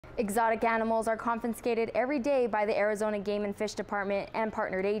Exotic animals are confiscated every day by the Arizona Game and Fish Department and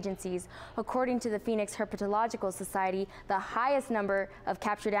partnered agencies. According to the Phoenix Herpetological Society, the highest number of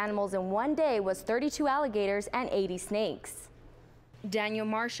captured animals in one day was 32 alligators and 80 snakes. Daniel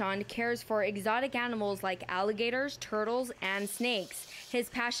Marchand cares for exotic animals like alligators, turtles, and snakes. His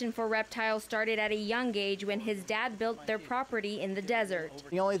passion for reptiles started at a young age when his dad built their property in the desert.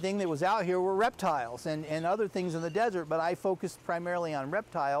 The only thing that was out here were reptiles and other things in the desert, but I focused primarily on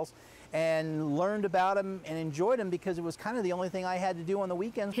reptiles and learned about them and enjoyed them because it was kind of the only thing I had to do on the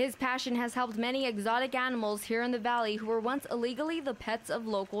weekends. His passion has helped many exotic animals here in the valley who were once illegally the pets of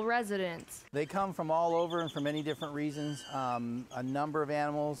local residents. They come from all over and for many different reasons. A number of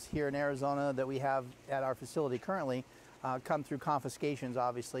animals here in Arizona that we have at our facility currently come through confiscations,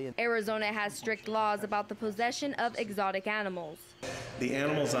 obviously. Arizona has strict laws about the possession of exotic animals. The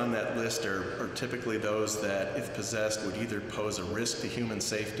animals on that list are typically those that, if possessed, would either pose a risk to human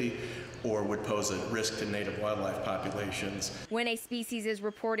safety or would pose a risk to native wildlife populations. When a species is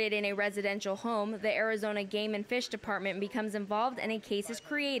reported in a residential home, the Arizona Game and Fish Department becomes involved and a case is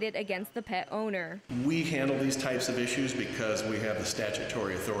created against the pet owner. We handle these types of issues because we have the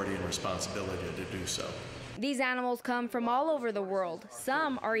statutory authority and responsibility to do so. These animals come from all over the world.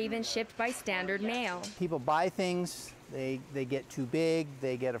 Some are even shipped by standard mail. People buy things, they get too big,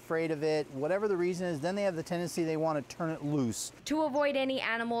 they get afraid of it, whatever the reason is, then they have the tendency they want to turn it loose. To avoid any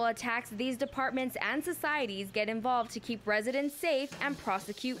animal attacks, these departments and societies get involved to keep residents safe and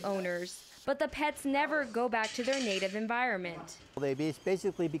prosecute owners. But the pets never go back to their native environment. They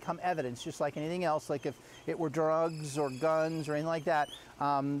basically become evidence, just like anything else. Like if it were drugs or guns or anything like that,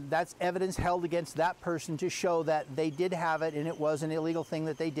 that's evidence held against that person to show that they did have it and it was an illegal thing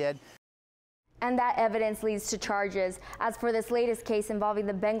that they did. And that evidence leads to charges. As for this latest case involving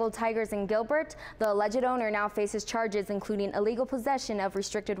the Bengal tigers in Gilbert, the alleged owner now faces charges including illegal possession of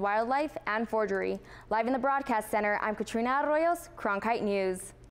restricted wildlife and forgery. Live in the broadcast center, I'm Katrina Arroyos, Cronkite News.